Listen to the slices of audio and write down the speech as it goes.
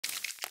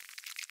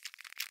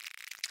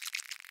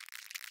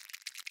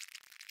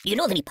Do you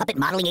know of any puppet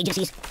modeling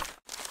agencies?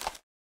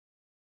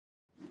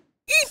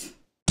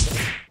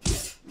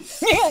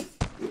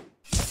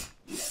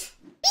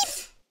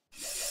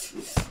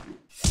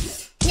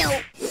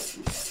 No.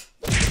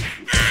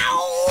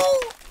 Ow!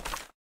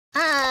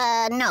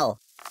 No.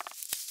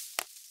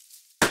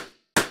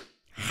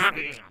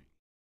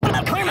 What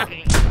about karma?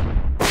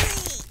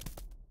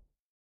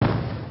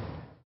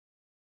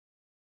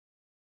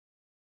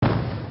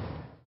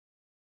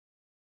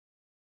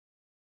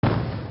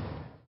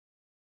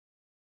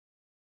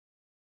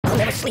 I'll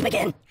never sleep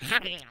again.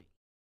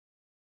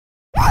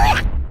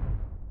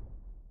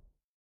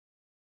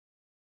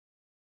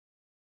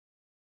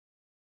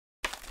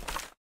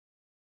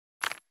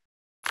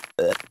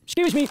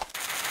 Excuse me.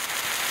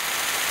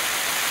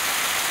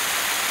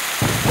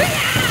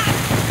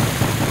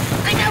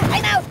 I'm out!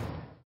 I'm out!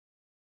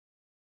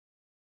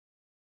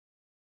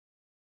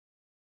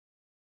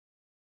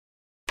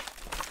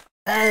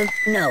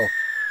 No.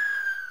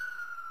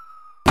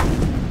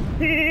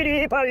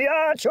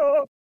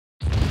 Pagliaccio!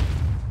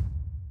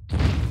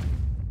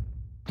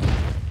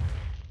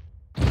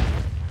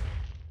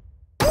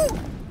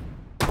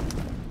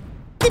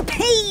 The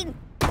pain!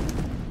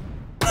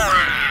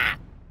 Ah!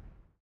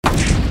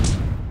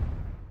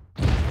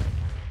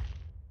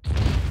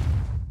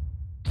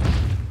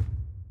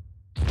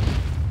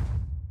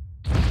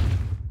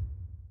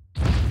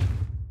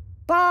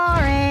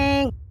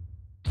 Boring!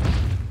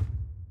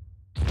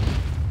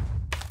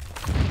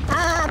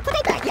 Put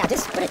it back. Yeah,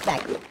 just put it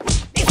back.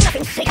 It's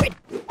nothing sacred.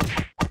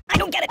 I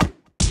don't get it.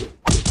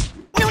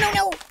 No, no,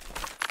 no.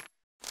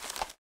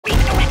 Read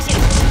the directions.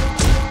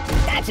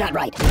 That's not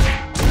right.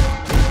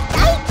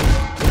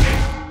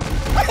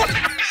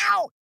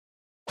 Ow!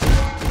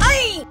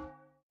 Aye!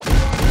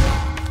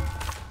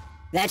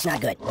 That's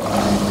not good. No,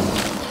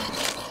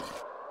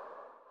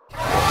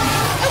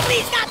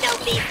 please, stop! No,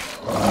 please!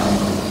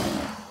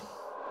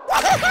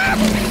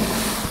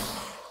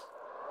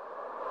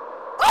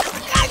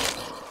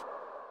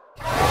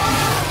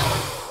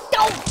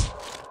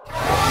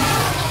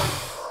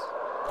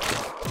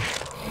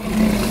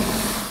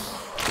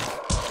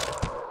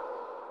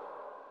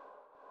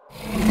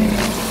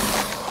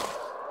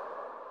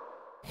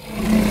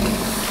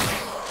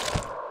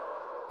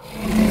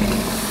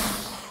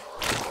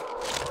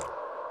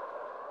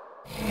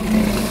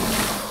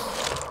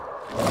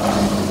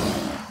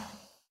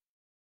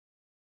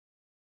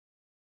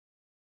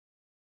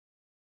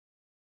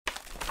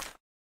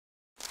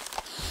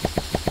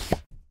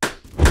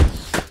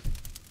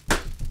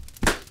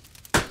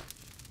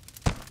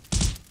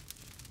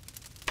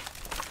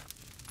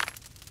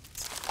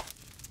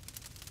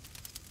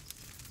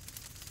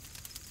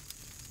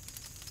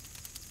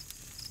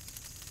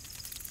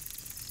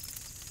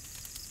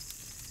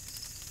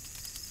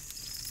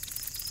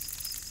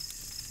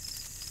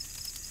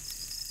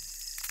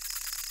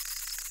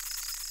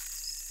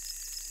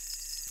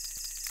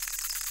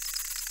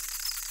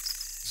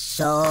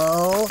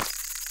 So...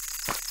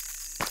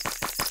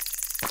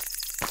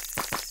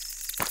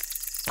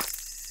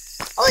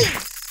 Oi!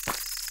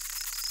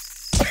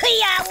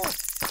 Yow!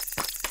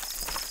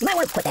 You might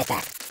want to put that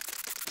back.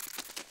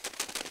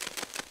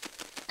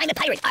 I'm a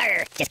pirate.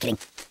 Arr! Just kidding.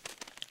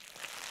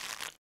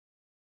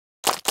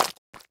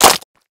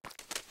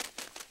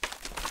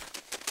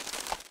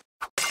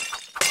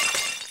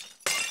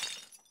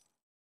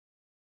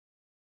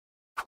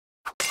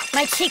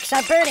 My cheeks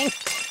are burning.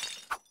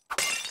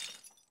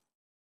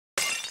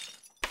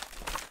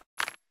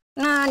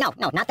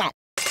 No, not that.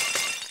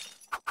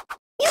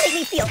 You make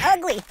me feel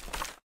ugly.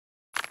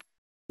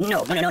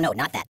 No,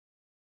 not that.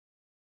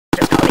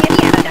 Just call me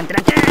Indiana. Dun,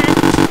 dun, dun.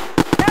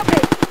 Help me!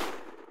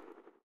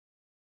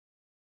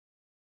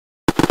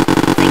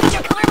 Take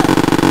your karma.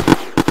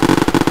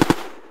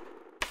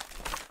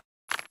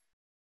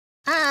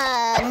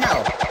 No.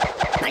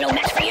 I no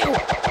match for you.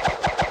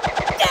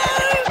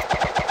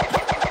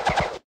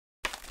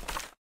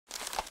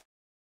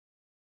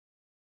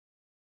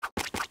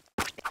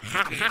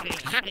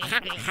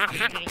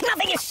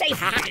 Nothing is safe.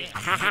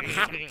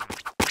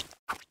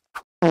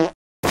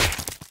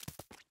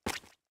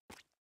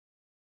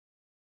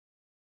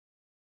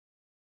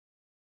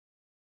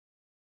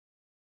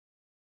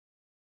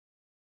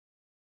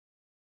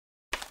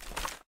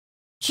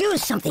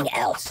 Choose something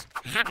else.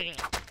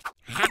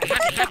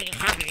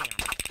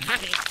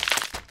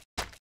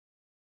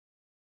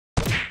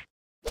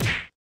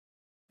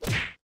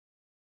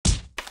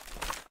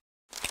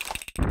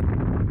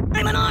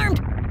 I'm unarmed.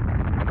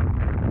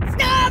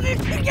 Stop!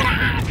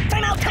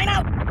 Time out! Time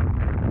out!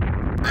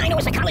 I know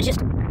a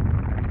psychologist.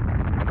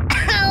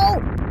 Ow!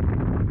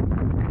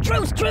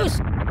 Truce! Truce!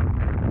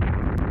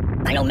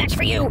 I no match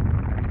for you.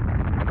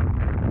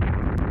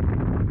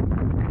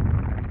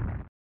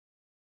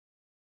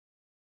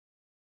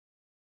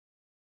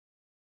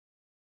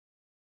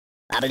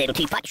 I'm a little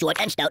teapot, short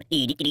and stout.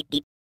 I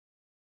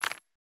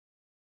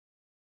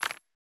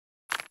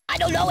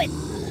don't know it.